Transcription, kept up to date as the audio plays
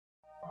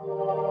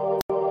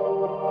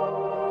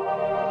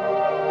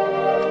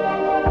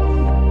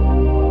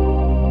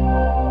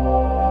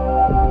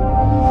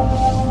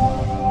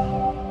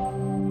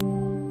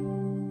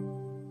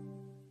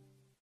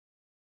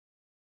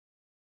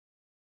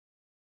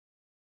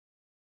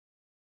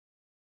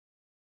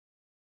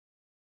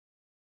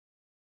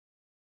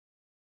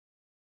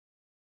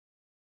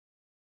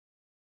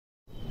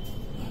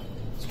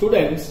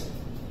Students,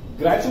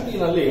 gratuity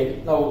ನಲ್ಲಿ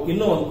ನಾವು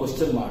ಇನ್ನೂ ಒಂದು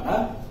ಕ್ವಶನ್ ಮಾಡೋಣ.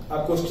 ಆ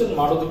ಕ್ವಶನ್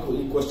ಮಾಡೋದಕ್ಕೂ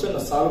ಈ ಕ್ವಶನ್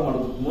ಸಾಲ್ವ್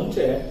ಮಾಡೋದಕ್ಕೆ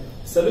ಮುಂಚೆ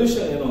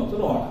ಸೊಲ್ಯೂಷನ್ ಏನು ಅಂತ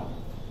ನೋಡೋಣ.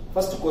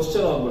 First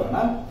question ಓದ್ಬಿಡೋಣ.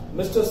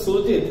 Mister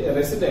Surjit, A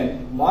resident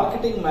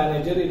marketing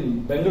manager in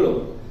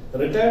Bengaluru,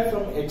 retired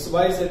from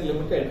XYZ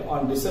limited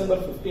on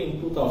December 15,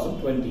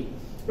 2020.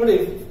 ನೋಡಿ,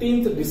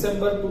 15th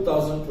ಡಿಸೆಂಬರ್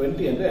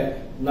 2020 ಅಂದ್ರೆ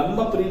ನಮ್ಮ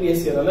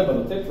ಪ್ರೀವಿಯಸ್ ಇಯರ್ ಅಲ್ಲೇ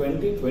ಬರುತ್ತೆ,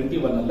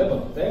 2021 ಅಲ್ಲೇ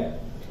ಬರುತ್ತೆ.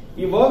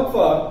 He worked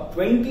for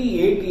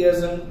 28 years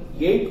and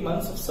 8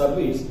 months of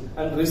service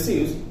and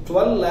receives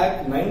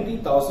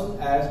 12,90,000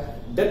 as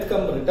death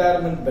cum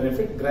retirement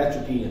benefit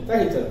gratuity ಅಂತ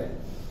ಹೇಳ್ತಾರೆ.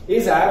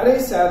 His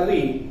average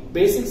salary,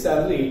 basic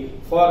salary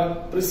for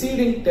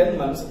preceding 10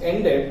 months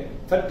ended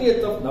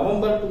 30th of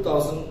November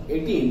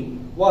 2018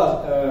 was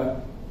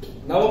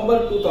November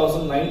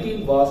 2019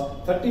 was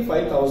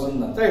 35,000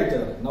 ಅಂತ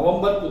ಹೇಳ್ತಾರೆ.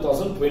 November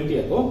 2020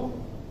 ಅದು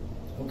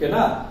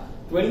ಓಕೆನಾ.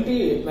 20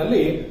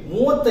 ನಲ್ಲಿ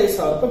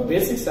 35,000 ರೂಪಾಯಿ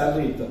basic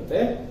salary ಇತ್ತಂತೆ.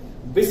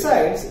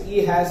 Besides he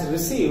has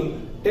received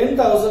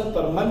 10,000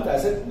 per month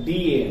as a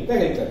DA ಅಂತ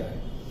ಹೇಳ್ತಾರೆ.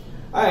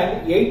 And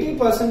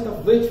 80% of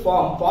which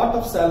form part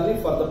of salary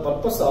for the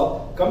purpose of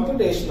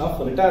computation of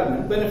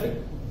retirement benefit.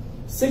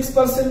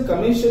 6%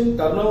 commission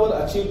turnover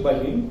achieved by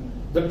him.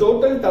 The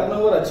total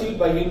turnover achieved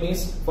by him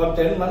is for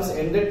 10 months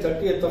ended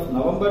 30th of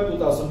November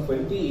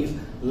 2020 is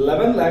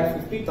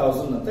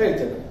 11,50,000 ಅಂತ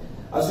ಹೇಳ್ತಾರೆ.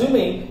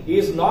 Assuming he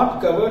is not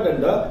covered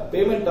under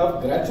Payment of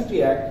Gratuity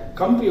Act,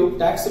 compute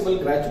taxable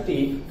gratuity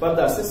for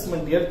the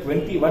assessment year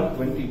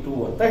 21-22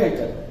 ಅಂತ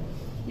ಹೇಳ್ತಾರೆ.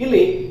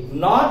 ಇಲ್ಲಿ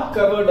not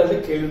covered ಅಲ್ಲಿ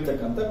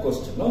ಕೇಳಿರ್ತಕ್ಕಂಥ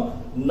question,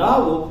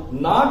 ನಾವು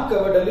not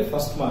covered ಅಲ್ಲಿ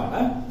first ಮಾಡೋಣ.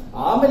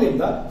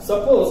 ಆಮೇಲಿಂದ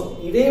ಸಪೋಸ್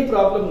ಇದೇ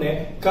ಪ್ರಾಬ್ಲಮ್ ನೇ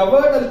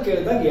ಕವರ್ಡ್ ಅಲ್ಲಿ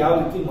ಕೇಳಿದಾಗ ಯಾವ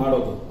ರೀತಿ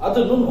ಮಾಡೋದು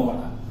ಅದನ್ನು ನೋಡೋಣ.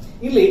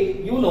 ಇಲ್ಲಿ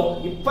ಇವನು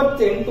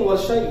 28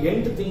 ವರ್ಷ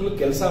 8 ತಿಂಗಳು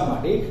ಕೆಲಸ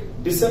ಮಾಡಿ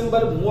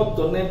ಡಿಸೆಂಬರ್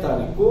 31ನೇ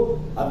ತಾರೀಕು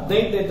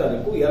 15ನೇ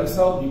ತಾರೀಕು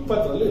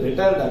 2020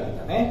 ರಿಟೈರ್ಡ್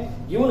ಆಗಿದ್ದಾನೆ.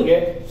 ಇವನಿಗೆ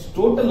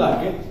ಟೋಟಲ್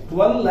ಆಗಿ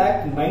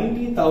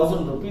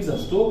 12,90,000 ರೂಪೀಸ್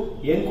ಅಷ್ಟು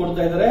ಏನ್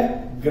ಕೊಡ್ತಾ ಇದ್ದಾರೆ,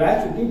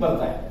 ಗ್ರಾಚ್ಯುಟಿ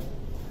ಬರ್ತಾ ಇದೆ.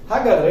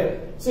 ಹಾಗಾದ್ರೆ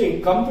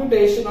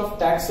computation of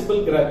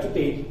taxable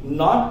gratuity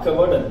not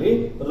covered ಅಲ್ಲಿ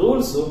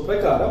ರೂಲ್ಸ್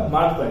ಪ್ರಕಾರ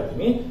ಮಾಡ್ತಾ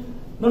ಇದ್ದೀನಿ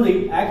ನೋಡಿ.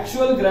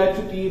 ಆಕ್ಚುಯಲ್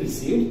ಗ್ರಾಚ್ಯುಟಿ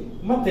ರಿಸೀವ್ಡ್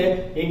ಮತ್ತೆ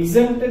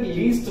exempted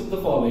least of the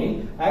following.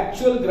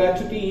 Actual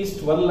gratuity is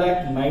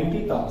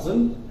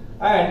 12,90,000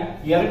 and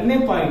ಎರಡನೇ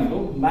ಪಾಯಿಂಟ್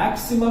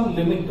ಮ್ಯಾಕ್ಸಿಮಮ್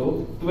ಲಿಮಿಟ್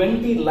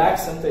 20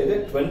 lakhs ಅಂತ ಇದೆ,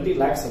 20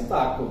 lakhs ಅಂತ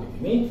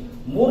ಹಾಕೊಂಡಿದ್ದೀನಿ.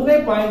 ಮೂರನೇ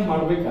ಪಾಯಿಂಟ್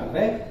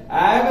ಮಾಡಬೇಕಾದ್ರೆ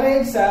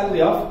ಆವರೇಜ್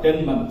ಸ್ಯಾಲರಿ ಆಫ್ 10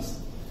 months.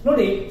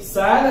 ನೋಡಿ,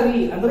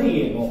 ಸ್ಯಾಲರಿ ಅಂದ್ರೆ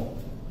ಏನು,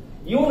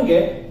 ಇವನ್ಗೆ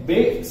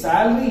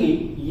ಸ್ಯಾಲರಿ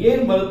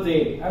ಏನ್ ಬರುತ್ತೆ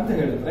ಅಂತ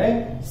ಹೇಳಿದ್ರೆ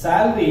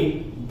salary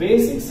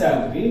basic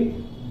salary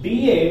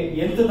DA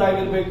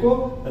ಎಂತದಾಗಿರ್ಬೇಕು,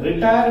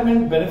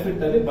 retirement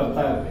benefit ಅಲ್ಲಿ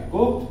ಬರ್ತಾ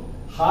ಇರಬೇಕು.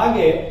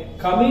 ಹಾಗೆ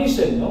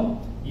ಕಮಿಷನ್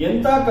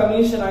ಎಂತ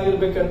ಕಮಿಷನ್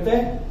ಆಗಿರ್ಬೇಕಂತೆ,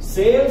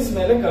 ಸೇಲ್ಸ್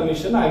ಮೇಲೆ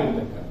commission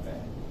ಆಗಿರ್ಬೇಕಂತೆ.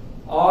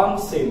 On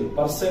sale,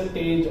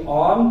 percentage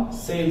on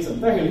sales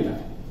ಅಂತ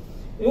ಹೇಳಿದ್ದಾರೆ.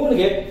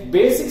 ಇವನಿಗೆ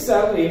ಬೇಸಿಕ್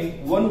ಸ್ಯಾಲರಿ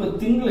ಒಂದು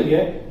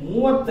ತಿಂಗಳಿಗೆ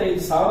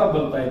 35,000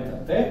 ಬರ್ತಾ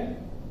ಇತ್ತಂತೆ,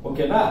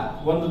 ಓಕೆನಾ.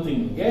 ಒಂದು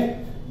ತಿಂಗಳಿಗೆ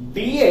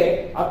DA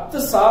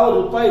 10,000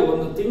 ರೂಪಾಯಿ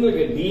ಒಂದು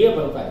ತಿಂಗಳಿಗೆ DA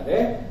ಬರ್ತಾ ಇದೆ.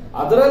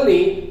 ಅದರಲ್ಲಿ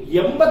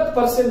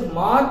 80%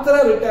 ಮಾತ್ರ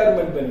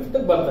ರಿಟೈರ್ಮೆಂಟ್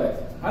ಬೆನಿಫಿಟ್ ಬರ್ತಾ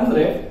ಇದೆ.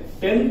 ಅಂದ್ರೆ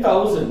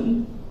 10,000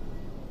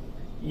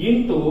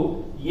 ಇಂಟು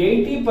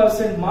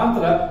 80%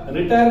 ಮಾತ್ರ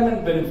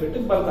ರಿಟೈರ್ಮೆಂಟ್ ಬೆನಿಫಿಟ್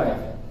ಬರ್ತಾ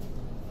ಇದೆ.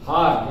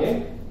 ಹಾಗೆ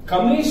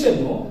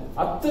ಕಮಿಷನ್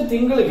 10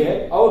 ತಿಂಗಳಿಗೆ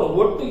ಅವನು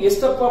ಒಟ್ಟು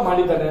ಎಷ್ಟಪ್ಪ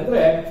ಮಾಡಿದ್ದಾನೆ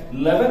ಅಂದ್ರೆ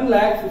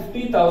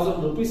 11,50,000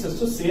 ರೂಪೀಸ್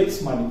ಅಷ್ಟು ಸೇಲ್ಸ್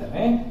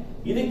ಮಾಡಿದ್ದಾನೆ.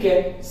 ಇದಕ್ಕೆ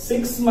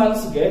 6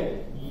 ಮಂತ್ಸ್ಗೆ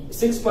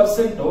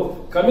 6%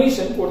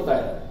 ಕಮಿಷನ್ ಕೊಡ್ತಾ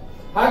ಇದ್ದಾರೆ.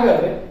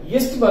 ಹಾಗಾದ್ರೆ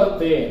ಎಷ್ಟು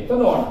ಬರುತ್ತೆ ಅಂತ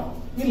ನೋಡೋಣ.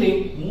 ಇಲ್ಲಿ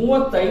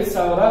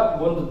 35,000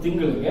 ಒಂದು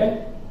ತಿಂಗಳಿಗೆ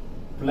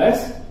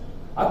ಪ್ಲಸ್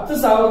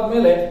 10,000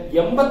 ಮೇಲೆ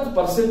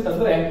 80%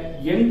 ಅಂದ್ರೆ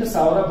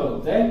 8,000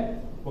 ಬರುತ್ತೆ,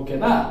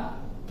 ಓಕೆನಾ.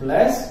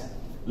 ಪ್ಲಸ್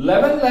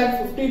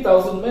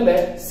 11,50,000 ಮೇಲೆ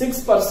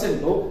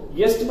 6%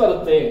 ಎಷ್ಟು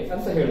ಬರುತ್ತೆ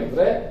ಅಂತ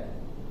ಹೇಳಿದ್ರೆ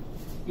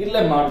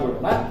ಇಲ್ಲೇ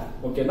ಮಾಡ್ಬಿಡೋಣ,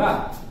 ಓಕೆನಾ.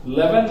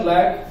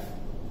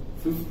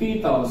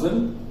 11,50,000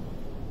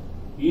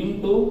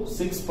 ಇಂಟು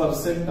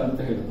 6% ಅಂತ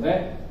ಹೇಳಿದ್ರೆ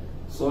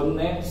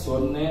 0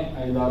 0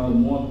 5 6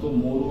 30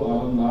 3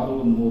 6 6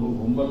 3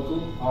 9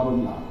 6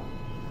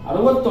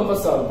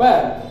 69,000 ರೂಪಾಯಿ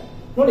ಆಗುತ್ತೆ.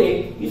 ನೋಡಿ,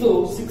 ಇದು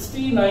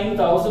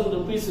 69,000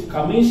 ರೂಪೀಸ್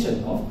ಕಮಿಷನ್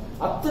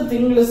 10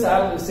 ತಿಂಗಳ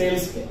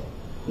ಸೇಲ್ಸ್ಗೆ.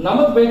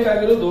 ನಮಗ್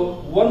ಬೇಕಾಗಿರೋದು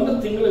ಒಂದು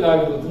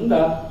ತಿಂಗಳಿಗಾಗಿರೋದ್ರಿಂದ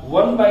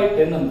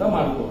 1/10 ಅಂತ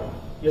ಮಾಡ್ಕೋಣ.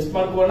 ಎಷ್ಟು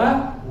ಮಾಡ್ಕೋಣ,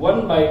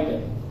 1/10.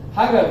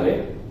 ಹಾಗಾದ್ರೆ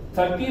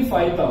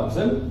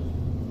 35,000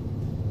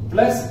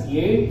 ಪ್ಲಸ್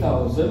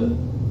 8,000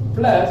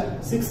 ಪ್ಲಸ್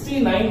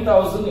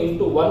 69,000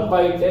 ಇಂಟು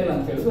 1/10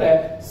 ಅಂತ ಹೇಳಿದ್ರೆ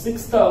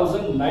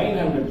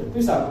 6,900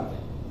 ರೂಪೀಸ್ ಆಗುತ್ತೆ.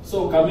 ಸೊ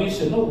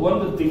ಕಮಿಷನ್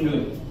ಒಂದು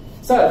ತಿಂಗಳಿಗೆ.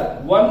 ಸರ್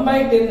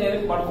 1/10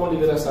 ಏನಕ್ಕೆ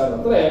ಮಾಡ್ಕೊಂಡಿದ್ದೀರಾ ಸರ್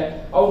ಅಂದ್ರೆ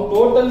ಅವ್ನು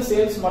ಟೋಟಲ್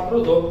ಸೇಲ್ಸ್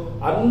ಮಾಡಿರೋದು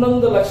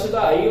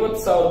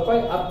 11,50,000 ರೂಪಾಯಿ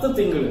 10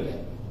 ತಿಂಗಳಿಗೆ.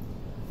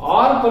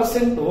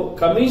 6%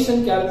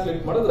 ಕಮಿಷನ್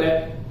ಕ್ಯಾಲ್ಕುಲೇಟ್ ಮಾಡಿದ್ರೆ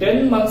 10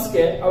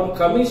 ಮಂತ್ಸ್ಗೆ ಅವನ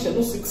ಕಮಿಷನ್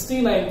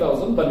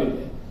 69,000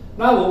 ಬಂದಿದೆ.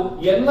 ನಾವು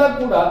ಎಲ್ಲ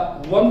ಕೂಡ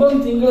ಒಂದೊಂದು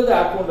ತಿಂಗಳದೇ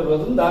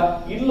ಹಾಕೊಂಡಿರೋದ್ರಿಂದ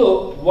ಇಲ್ಲೂ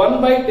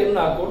 1/10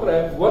 ಹಾಕೊಂಡ್ರೆ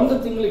ಒಂದು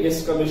ತಿಂಗಳಿಗೆ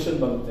ಎಷ್ಟು ಕಮಿಷನ್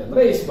ಬರುತ್ತೆ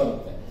ಅಂದ್ರೆ ಇಷ್ಟು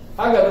ಬರುತ್ತೆ.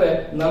 ಹಾಗಾದ್ರೆ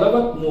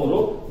 43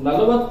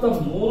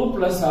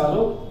 ಪ್ಲಸ್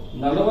 6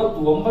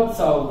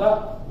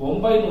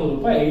 49,900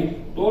 ರೂಪಾಯಿ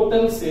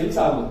ಟೋಟಲ್ ಸೇಲ್ಸ್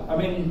ಆಗುತ್ತೆ, ಐ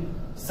ಮೀನ್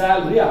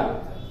ಸ್ಯಾಲರಿ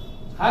ಆಗುತ್ತೆ.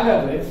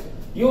 ಹಾಗಾದ್ರೆ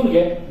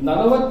ಇವನಿಗೆ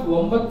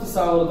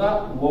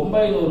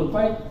 49,900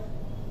 ರೂಪಾಯಿ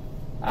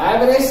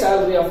ಆವರೇಜ್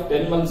ಸ್ಯಾಲರಿ ಆಫ್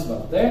 10 ಮಂತ್ಸ್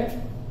ಬರುತ್ತೆ,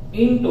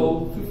 into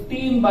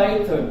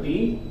 15/30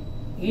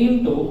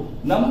 into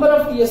number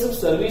of years of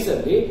service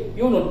ಅಲ್ಲಿ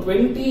ಇವನು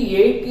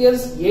 28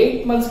 ಇಯರ್ಸ್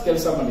 8 ಮಂತ್ಸ್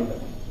ಕೆಲಸ ಮಾಡಿದ್ದಾನೆ.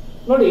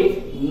 ನೋಡಿ,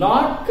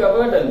 ನಾಟ್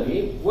ಕವರ್ಡ್ ಅಲ್ಲಿ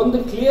ಒಂದು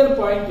ಕ್ಲಿಯರ್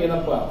ಪಾಯಿಂಟ್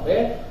ಏನಪ್ಪಾ ಅಂದ್ರೆ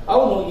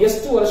ಅವನು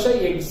ಎಷ್ಟು ವರ್ಷ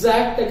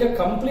ಎಕ್ಸಾಕ್ಟ್ ಆಗಿ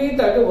ಕಂಪ್ಲೀಟ್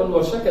ಆಗಿ 1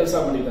 ವರ್ಷ ಕೆಲಸ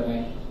ಮಾಡಿದ್ದಾನೆ,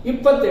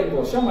 28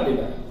 ವರ್ಷ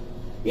ಮಾಡಿದ್ದಾನೆ.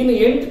 ಇನ್ನು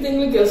 8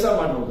 ತಿಂಗಳು ಕೆಲಸ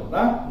ಮಾಡುವುದನ್ನ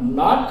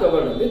ನಾಟ್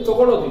ಕವರ್ಡ್ ಅಲ್ಲಿ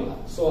ತಗೊಳ್ಳೋದಿಲ್ಲ.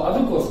 ಸೊ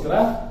ಅದಕ್ಕೋಸ್ಕರ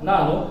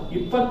ನಾನು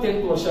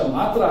 28 ವರ್ಷ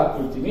ಮಾತ್ರ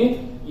ಹಾಕೊಳ್ತೀನಿ,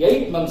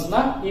 8 ಮಂತ್ಸ್ ನ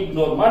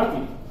ಇಗ್ನೋರ್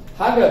ಮಾಡ್ತೀನಿ.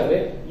 ಹಾಗಾದ್ರೆ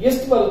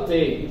ಎಷ್ಟು ಬರುತ್ತೆ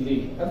ಇಲ್ಲಿ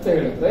ಅಂತ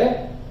ಹೇಳಿದ್ರೆ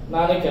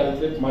ನಾನೇ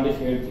ಕ್ಯಾಲ್ಕುಲೇಟ್ ಮಾಡಿ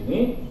ಹೇಳ್ತೀನಿ.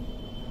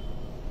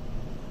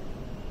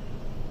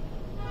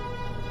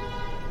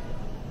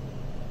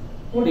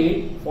 ನೋಡಿ,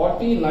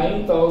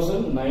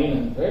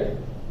 49,900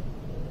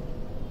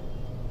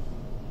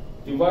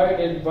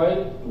 divided by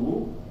 2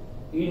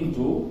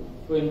 into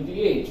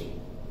 28,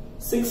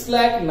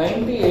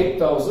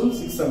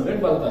 6,98,600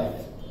 ಬರ್ತಾ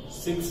ಇದೆ.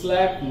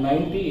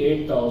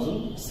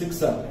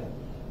 6,98,600.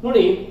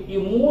 ನೋಡಿ, ಈ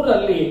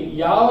ಮೂರಲ್ಲಿ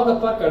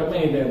ಯಾವ್ದಪ್ಪ ಕಡಿಮೆ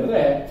ಇದೆ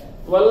ಅಂದ್ರೆ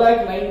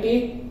 12,90,000,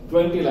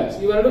 20 lakhs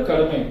ಇವೆರಡು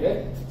ಕಡಿಮೆ ಇದೆ.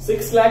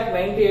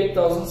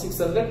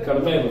 6,98,600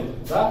 ಕಡಿಮೆ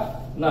ಇರೋದ್ರಿಂದ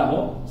ನಾನು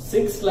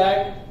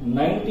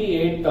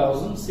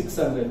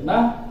 6,98,600 ನ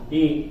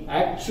ಈ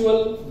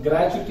ಆಕ್ಚುಯಲ್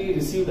ಗ್ರಾಚ್ಯುಟಿ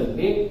ರಿಸೀವ್ಡ್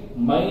ಅಲ್ಲಿ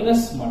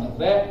ಮೈನಸ್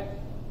ಮಾಡಿದ್ರೆ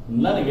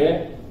ನನಗೆ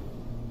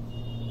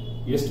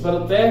ಎಷ್ಟು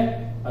ಬರುತ್ತೆ?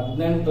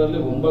 18ರಲ್ಲಿ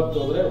 9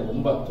 ಹೋದ್ರೆ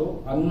 9,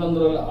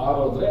 11ರಲ್ಲಿ 6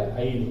 ಹೋದ್ರೆ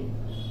 5,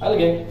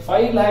 ಅಲ್ಲಿಗೆ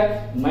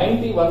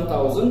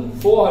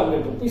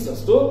 5,91,400 rupees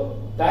ಅಷ್ಟು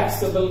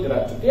ಟ್ಯಾಕ್ಸಬಲ್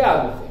ಗ್ರಾಚ್ಯುಟಿ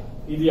ಆಗುತ್ತೆ.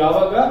 ಇದು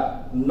ಯಾವಾಗ?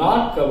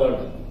 Not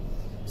covered.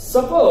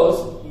 ಸಪೋಸ್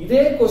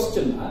ಇದೇ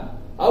ಕ್ವಶನ್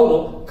ಅವನು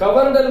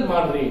ಕವರ್ಡ್ ಅಲ್ಲಿ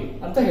ಮಾಡ್ರಿ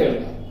ಅಂತ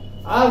ಹೇಳಿದ,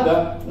 ಆಗ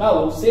ನಾವು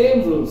same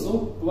rules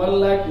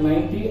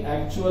 12,90,000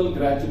 actual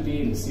gratuity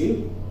receive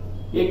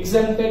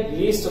exempted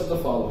least of the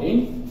following.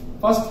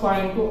 First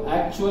point to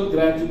actual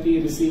gratuity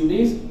received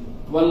is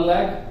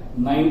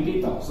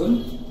 12,90,000.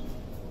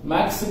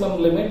 Maximum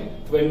limit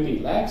 20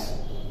 lakhs.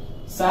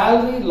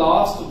 Salary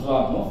lost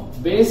drawn,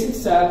 basic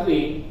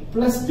salary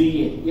plus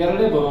DA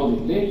ಎರಡೇ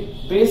ಬರೋದಿಲ್ಲಿ.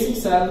 Basic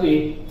salary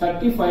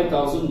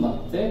 35,000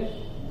 ಬರುತ್ತೆ,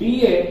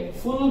 DA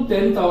full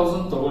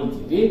 10,000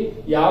 ತಗೊಳ್ತೀವಿ,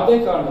 ಯಾವುದೇ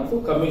ಕಾರಣಕ್ಕೂ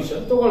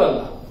commission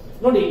ತಗೊಳ್ಳಲ್ಲ.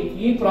 ನೋಡಿ,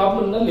 ಈ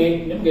problem ನಲ್ಲಿ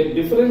ನಿಮ್ಗೆ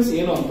ಡಿಫರೆನ್ಸ್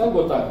ಏನು ಅಂತ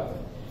ಗೊತ್ತಾಗುತ್ತೆ.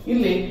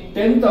 ಇಲ್ಲಿ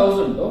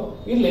 10,000,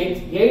 ಇಲ್ಲಿ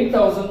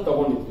 8,000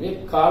 ತಗೊಂಡಿದ್ವಿ.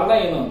 ಕಾರಣ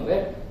ಏನು ಅಂದ್ರೆ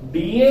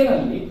DA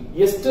ನಲ್ಲಿ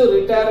ಎಷ್ಟು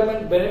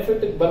ರಿಟೈರ್ಮೆಂಟ್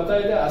ಬೆನಿಫಿಟ್ ಬರ್ತಾ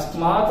ಇದೆ ಅಷ್ಟು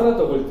ಮಾತ್ರ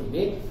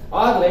ತಗೊಳ್ತೀವಿ,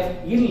 ಆದ್ರೆ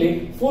ಇಲ್ಲಿ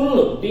full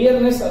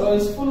dearness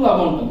allowance full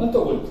amount ಅನ್ನು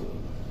ತಗೊಳ್ತೀವಿ.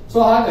 ಸೊ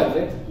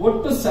ಹಾಗಾದ್ರೆ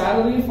ಒಟ್ಟು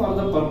ಸ್ಯಾಲರಿ ಫಾರ್ ದ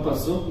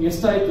ಪರ್ಪಸ್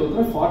ಎಷ್ಟಾಯ್ತು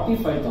ಅಂದ್ರೆ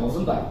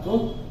 45,000 ಆಯ್ತು.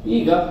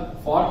 ಈಗ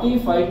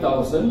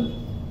 45,000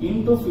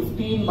 ಇಂಟು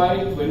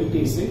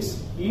 15/26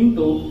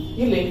 ಇಂಟು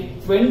ಇಲ್ಲಿ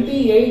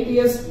 28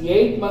 ಇಯರ್ಸ್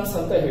 8 ಮಂತ್ಸ್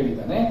ಅಂತ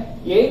ಹೇಳಿದ್ದಾನೆ.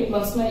 8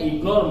 ಮಂತ್ಸ್ ನ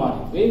ಇಗ್ನೋರ್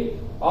ಮಾಡಿದ್ವಿ.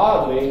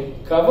 ಆದ್ರೆ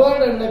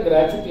ಕವರ್ಡ್ ಅಂಡ್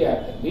ಗ್ರಾಚ್ಯುಟಿ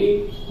ಆಕ್ಟ್ ಅಲ್ಲಿ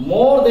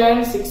ಮೋರ್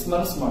ದ್ಯಾನ್ 6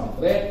 ಮಂತ್ಸ್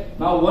ಮಾಡಿದ್ರೆ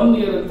ನಾವು 1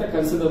 ಇಯರ್ ಅಂತ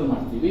ಕನ್ಸಿಡರ್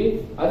ಮಾಡ್ತೀವಿ.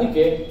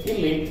 ಅದಕ್ಕೆ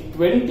ಇಲ್ಲಿ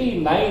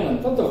 29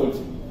 ಅಂತ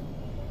ತಗೊಳ್ತೀವಿ.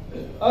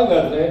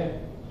 ಹಾಗಾದ್ರೆ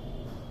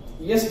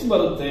ಎಷ್ಟು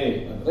ಬರುತ್ತೆ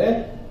ಅಂದ್ರೆ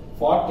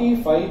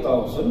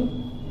 45,000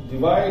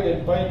 divided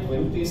by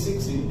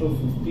 26 into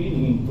 15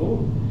 into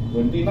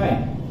 29,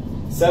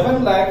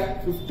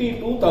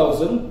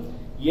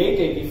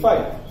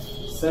 7,52,885.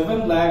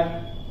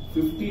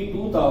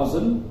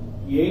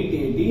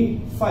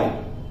 7,52,885.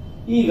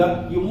 ಈಗ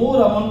ಈ ಮೂರು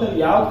ಅಮೌಂಟ್ ಅಲ್ಲಿ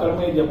ಯಾವ್ದು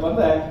ಕಡಿಮೆ ಇದೆಯಪ್ಪ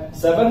ಅಂದ್ರೆ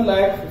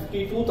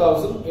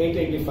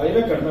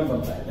 7,52,885 ಕಡಿಮೆ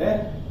ಬರ್ತಾ ಇದೆ.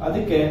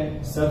 ಅದಕ್ಕೆ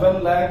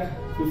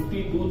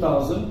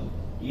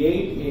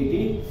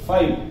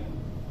 7,52,885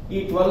 ಈ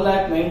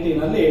 12,90,000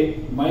 ನಲ್ಲಿ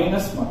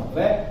ಮೈನಸ್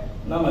ಮಾಡಿದ್ರೆ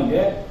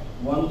ನಮಗೆ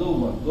 1,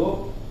 1,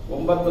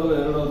 9ರಲ್ಲಿ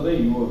 2 ಹೋದ್ರೆ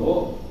 7,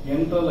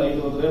 8ರಲ್ಲಿ 5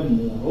 ಹೋದ್ರೆ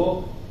 3,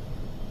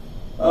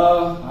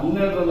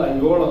 12ರಲ್ಲಿ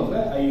 7 ಹೋದ್ರೆ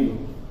 5,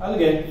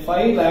 ಅಲ್ಲಿಗೆ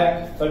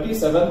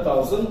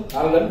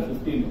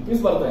 5,37,115 rupees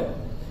ಬರ್ತಾ ಇದೆ.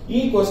 ಈ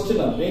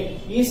ಕ್ವಶನ್ ಅಲ್ಲಿ,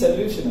 ಈ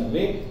ಸೊಲ್ಯೂಷನ್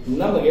ಅಲ್ಲಿ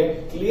ನಮಗೆ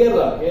ಕ್ಲಿಯರ್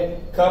ಆಗಿ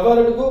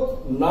ಕವರ್ಡ್ಗೂ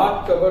ನಾಟ್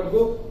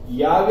ಕವರ್ಡ್ಗೂ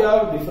ಯಾವ್ಯಾವ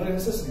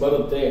ಡಿಫರೆನ್ಸಸ್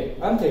ಬರುತ್ತೆ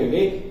ಅಂತ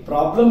ಹೇಳಿ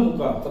ಪ್ರಾಬ್ಲಮ್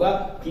ಮುಖಾಂತರ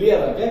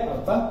ಕ್ಲಿಯರ್ ಆಗಿ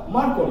ಅರ್ಥ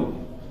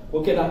ಮಾಡ್ಕೊಂಡಿದ್ದೀವಿ.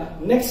 ಓಕೆನಾ?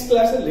 ನೆಕ್ಸ್ಟ್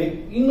ಕ್ಲಾಸ್ ಅಲ್ಲಿ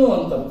ಇನ್ನೂ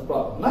ಒಂದು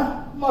ಪ್ರಾಬ್ಲಮ್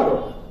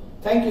ಮಾಡೋಣ.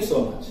 Thank you so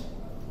much.